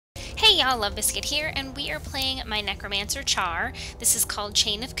Hey y'all, Love Biscuit here, and we are playing my Necromancer Charr. This is called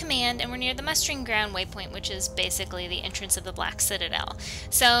Chain of Command, and we're near the mustering ground waypoint, which is basically the entrance of the Black Citadel.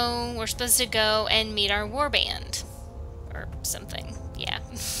 So, we're supposed to go and meet our warband. Or something, yeah.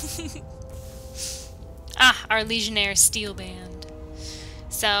 Our Legionnaire Steel Band.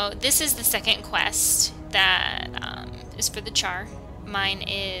 So, this is the second quest that is for the Charr. Mine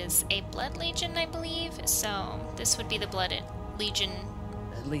is a Blood Legion, I believe, so this would be the Blood Legion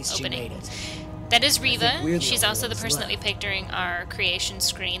At least opening. she made it. That is Riva. She's also the ones person that we left. picked during our creation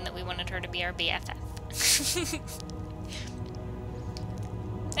screen that we wanted her to be our BFF.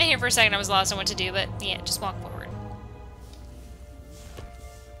 And here for a second I was lost on what to do, but yeah, just walk forward.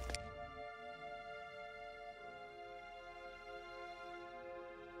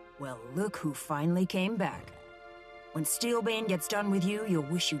 Well, look who finally came back. When Steelbane gets done with you, you'll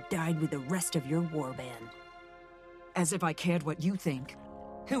wish you died with the rest of your warband. As if I cared what you think.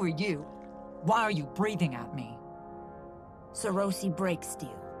 Who are you? Why are you breathing at me? Sarosi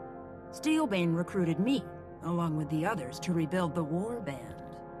Breaksteel. Steelbane recruited me, along with the others, to rebuild the warband.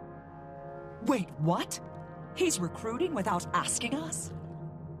 Wait, what? He's recruiting without asking us?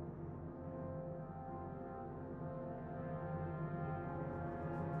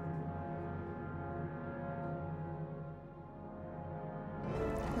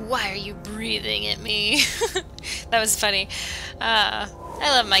 Why are you breathing at me? That was funny. I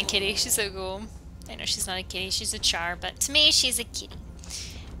love my kitty. She's so cool. I know she's not a kitty. She's a Charr, but to me, she's a kitty.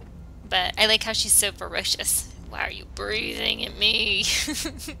 But I like how she's so ferocious. Why are you breathing at me?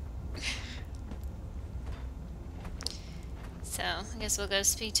 So, I guess we'll go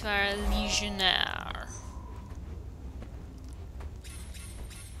speak to our Legionnaire.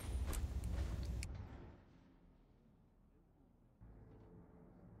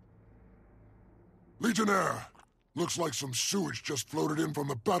 Legionnaire! Looks like some sewage just floated in from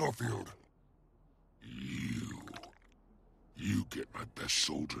the battlefield. You get my best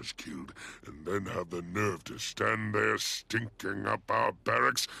soldiers killed, and then have the nerve to stand there stinking up our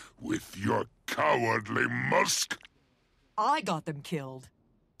barracks with your cowardly musk? I got them killed.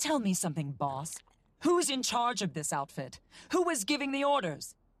 Tell me something, boss. Who's in charge of this outfit? Who was giving the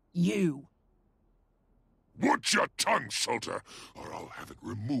orders? You. Watch your tongue, Sultan, or I'll have it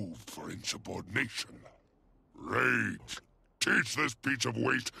removed for insubordination. Rage! Teach this piece of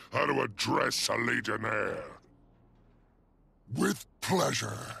waste how to address a Legionnaire. With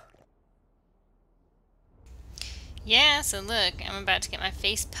pleasure. Yeah, so look, I'm about to get my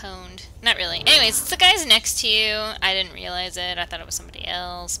face pwned. Not really. Anyways, it's the guys next to you. I didn't realize it. I thought it was somebody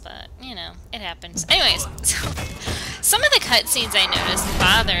else, but, you know, it happens. Anyways, so some of the cutscenes I noticed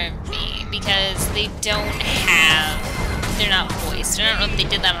bother me because they don't have... They're not voiced. I don't know if they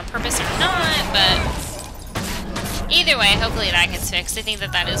did that on purpose or not, but... Either way, hopefully that gets fixed. I think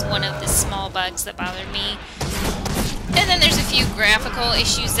that that is one of the small bugs that bothered me. And then there's a few graphical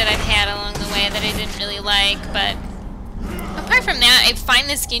issues that I've had along the way that I didn't really like, but... Apart from that, I find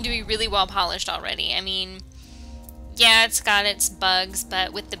this game to be really well polished already. I mean, yeah, it's got its bugs,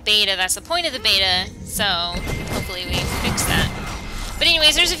 but with the beta, that's the point of the beta, so hopefully we fix that. But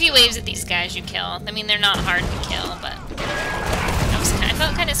anyways, there's a few waves of these guys you kill. I mean, they're not hard to kill, but I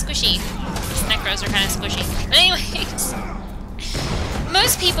felt kind of squishy. These Necros are kind of squishy. But anyways,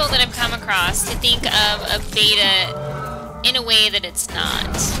 most people that I've come across to think of a beta in a way that it's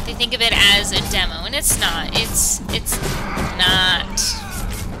not. They think of it as a demo, and it's not. It's not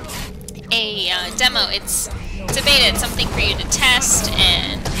a demo. It's a beta. It's something for you to test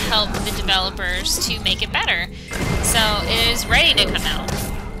and help the developers to make it better. So it is ready to come out.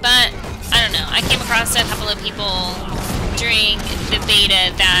 But I don't know. I came across a couple of people during the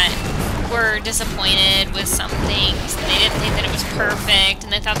beta that were disappointed with some things. They didn't think that it was perfect,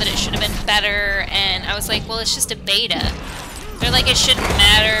 and they thought that it should have been better, and I was like, well, it's just a beta. They're like, it shouldn't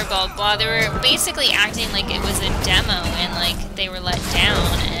matter, blah, blah. They were basically acting like it was a demo, and like they were let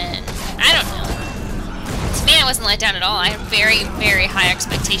down, and I don't know. To me, I wasn't let down at all. I had very, very high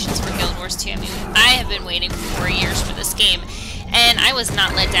expectations for Guild Wars 2. I mean, I have been waiting for 4 years for this game, and I was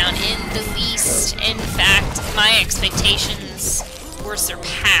not let down in the least. In fact, my expectations were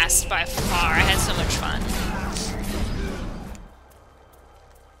surpassed by far. I had so much fun.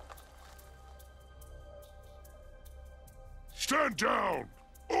 Stand down!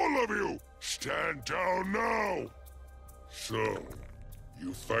 All of you! Stand down now! So,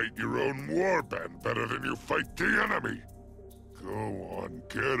 you fight your own warband better than you fight the enemy. Go on,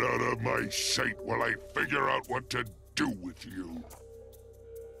 get out of my sight while I figure out what to do with you.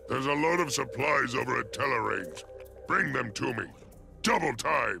 There's a load of supplies over at Telerange. Bring them to me. Double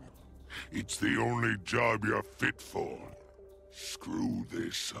time! It's the only job you're fit for. Screw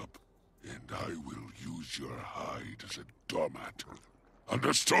this up, and I will use your hide as a doormat.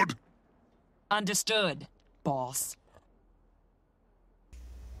 Understood? Understood, boss.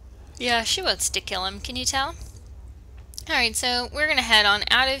 Yeah, she wants to kill him, can you tell? Alright, so we're gonna head on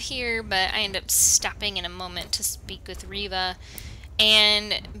out of here, but I end up stopping in a moment to speak with Riva.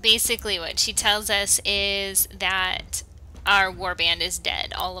 And basically what she tells us is that our warband is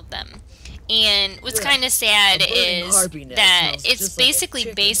dead, all of them. And what's kind of sad is that it's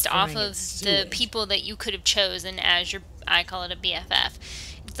basically based off of the people that you could have chosen as your, I call it a BFF.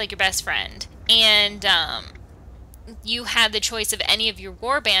 It's like your best friend. And you had the choice of any of your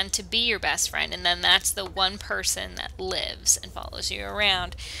warband to be your best friend, and then that's the one person that lives and follows you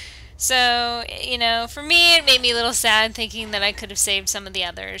around. So, you know, for me, it made me a little sad thinking that I could have saved some of the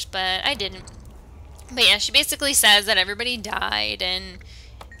others, but I didn't. But yeah, she basically says that everybody died, and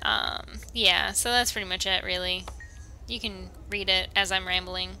yeah, so that's pretty much it, really. You can read it as I'm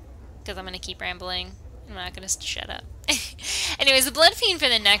rambling, because I'm going to keep rambling. I'm not going to shut up. Anyways, the blood fiend for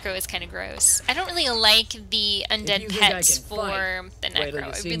the Necro is kind of gross. I don't really like the undead pets for the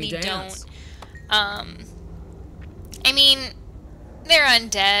Necro. I really don't. I mean, they're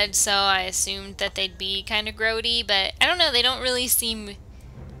undead, so I assumed that they'd be kind of grody, but I don't know, they don't really seem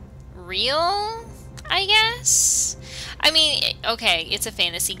real, I guess? I mean, okay, it's a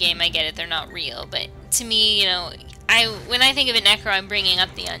fantasy game, I get it, they're not real, but to me, you know, when I think of a Necro, I'm bringing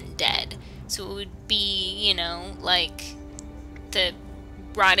up the undead. So it would be, you know, like the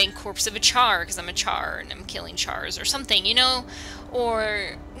rotting corpse of a Charr, because I'm a Charr and I'm killing Charrs or something, you know,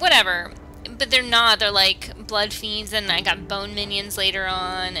 or whatever. But they're not. They're like blood fiends, and I got bone minions later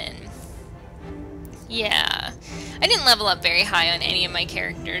on, and yeah. I didn't level up very high on any of my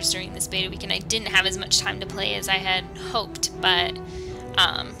characters during this beta weekend. I didn't have as much time to play as I had hoped, but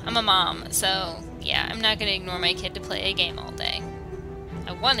I'm a mom, so yeah, I'm not going to ignore my kid to play a game all day.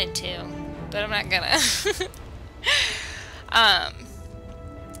 I wanted to, but I'm not gonna.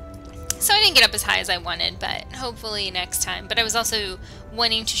 So I didn't get up as high as I wanted, but hopefully next time. But I was also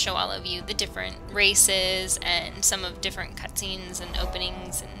wanting to show all of you the different races and some of different cutscenes and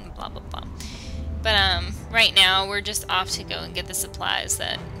openings and blah blah blah. But right now we're just off to go and get the supplies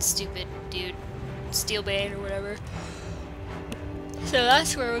that stupid dude Steelbane or whatever. So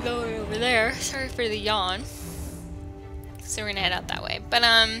that's where we're going over there. Sorry for the yawn. So we're gonna head out that way. But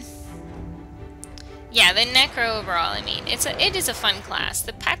yeah, the Necro overall, I mean, it is a fun class.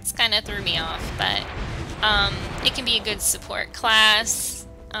 The pets kind of threw me off, but it can be a good support class.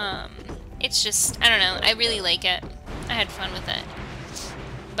 It's just, I don't know, I really like it. I had fun with it.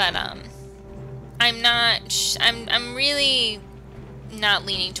 But I'm really not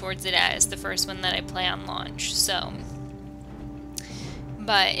leaning towards it as the first one that I play on launch, so.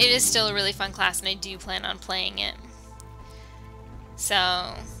 But it is still a really fun class, and I do plan on playing it.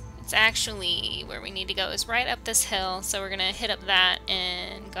 So it's actually where we need to go is right up this hill, so we're gonna hit up that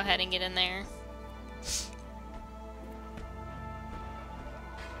and go ahead and get in there.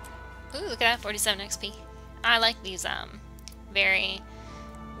 Ooh, look at that, 47 XP. I like these very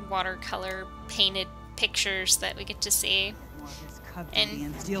watercolor painted pictures that we get to see.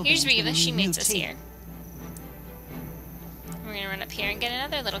 And here's Riva, she meets us here. We're gonna run up here and get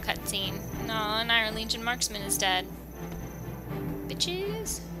another little cutscene. No, an Iron Legion marksman is dead.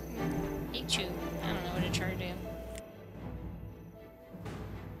 Bitches. Hate you. I don't know what to try to do.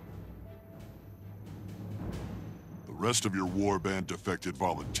 The rest of your warband defected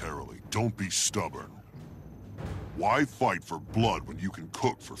voluntarily. Don't be stubborn. Why fight for blood when you can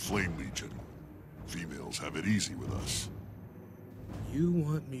cook for Flame Legion? Females have it easy with us. You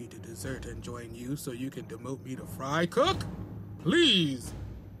want me to desert and join you so you can demote me to fry cook? Please!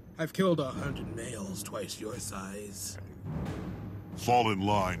 I've killed 100 males twice your size. Fall in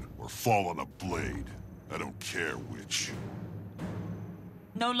line or fall on a blade. I don't care which.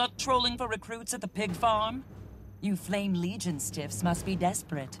 No luck trolling for recruits at the pig farm? You Flame Legion stiffs must be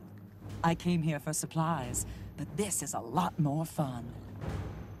desperate. I came here for supplies, but this is a lot more fun.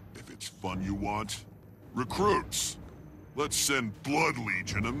 If it's fun you want, recruits! Let's send Blood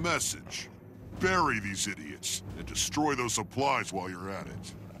Legion a message. Bury these idiots and destroy those supplies while you're at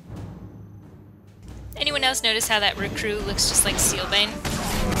it. Anyone else notice how that recruit looks just like Steelbane?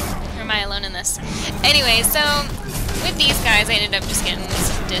 Or am I alone in this? Anyway, so with these guys, I ended up just getting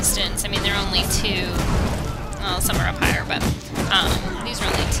some distance. I mean, they're only 2. Well, some are up higher, but these are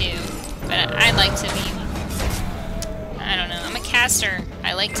only 2. But I like to be, I don't know, I'm a caster.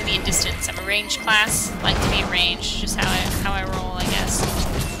 I like to be in distance. I'm a ranged class. I like to be in range, just how I roll, I guess.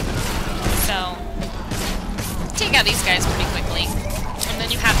 So, take out these guys pretty quickly. And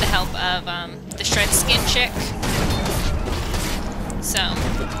then you have the help of the Shred Skin chick. So,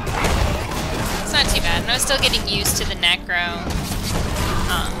 not too bad. And I was still getting used to the Necro.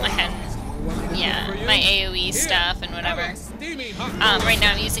 I had, yeah, my AoE stuff and whatever. Right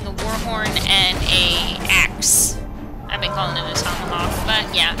now I'm using a Warhorn and a axe. I've been calling it a tomahawk,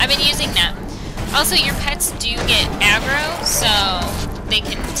 but yeah, I've been using that. Also, your pets do get aggro, so they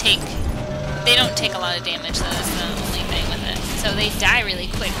don't take a lot of damage, though, that's the only thing with it. So they die really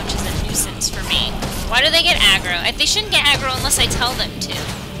quick, which is a nuisance for me. Why do they get aggro? They shouldn't get aggro unless I tell them to.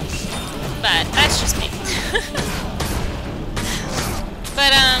 But that's just me.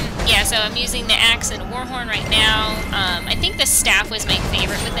 But, yeah, so I'm using the axe and Warhorn right now. I think the staff was my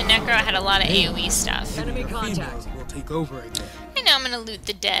favorite with the Necro. I had a lot of AoE stuff. Enemy contact. Will take over again. I know I'm gonna loot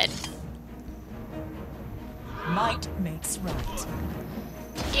the dead. Might makes right.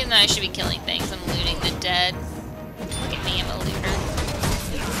 Even though I should be killing things, I'm looting the dead. Look at me, I'm a looter.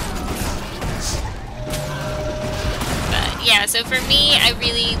 But, yeah, so for me, I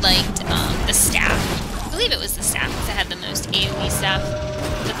really liked the staff. I believe it was the staff, because it had the most AoE stuff.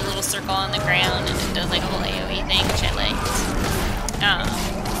 With the little circle on the ground, and it does like a whole AoE thing, which I liked.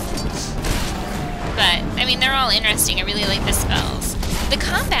 But, I mean, they're all interesting. I really like the spells. The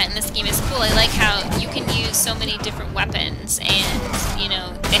combat in this game is cool. I like how you can use so many different weapons, and, you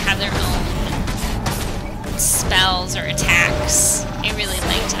know, they have their own spells or attacks. I really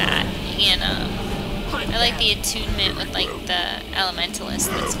liked that. And, I like the attunement with, like, the Elementalist.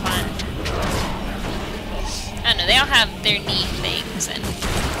 That's fun. I don't know, they all have their neat things, and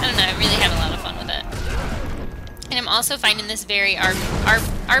I don't know, I really had a lot of fun with it. And I'm also finding this very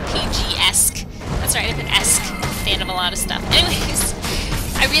RPG-esque. That's right, I put esque at the end of a lot of stuff. Anyways,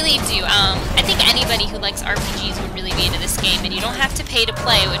 I really do. I think anybody who likes RPGs would really be into this game, and you don't have to pay to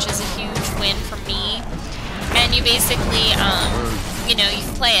play, which is a huge win for me. And you basically, you know, you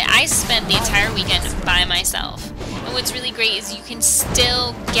can play it. I spent the entire weekend by myself. And what's really great is you can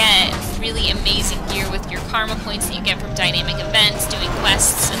still get really amazing gear with your karma points that you get from dynamic events, doing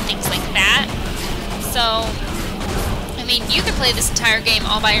quests, and things like that. So, I mean, you could play this entire game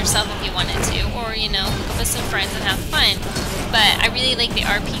all by yourself if you wanted to, or, you know, hook up with some friends and have fun. But I really like the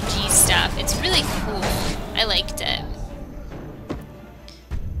RPG stuff. It's really cool. I liked it.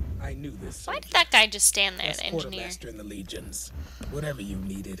 I knew this. Why did that guy just stand there, the Best engineer? quartermaster in the legions. Whatever you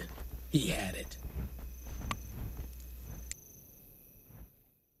needed, he had it.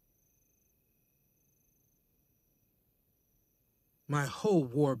 My whole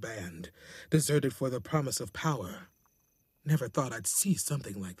war band deserted for the promise of power. Never thought I'd see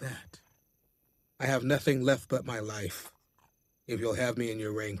something like that. I have nothing left but my life. If you'll have me in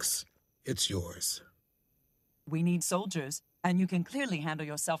your ranks, it's yours. We need soldiers, and you can clearly handle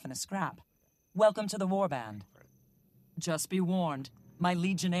yourself in a scrap. Welcome to the warband. Just be warned, my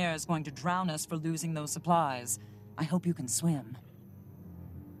legionnaire is going to drown us for losing those supplies. I hope you can swim.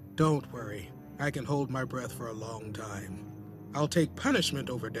 Don't worry. I can hold my breath for a long time. I'll take punishment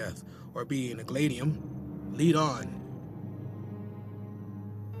over death, or being a gladium. Lead on.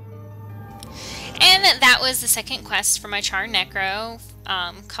 And that was the second quest for my Charr Necro,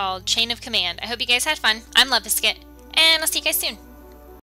 called Chain of Command. I hope you guys had fun. I'm Love Biscuit, and I'll see you guys soon.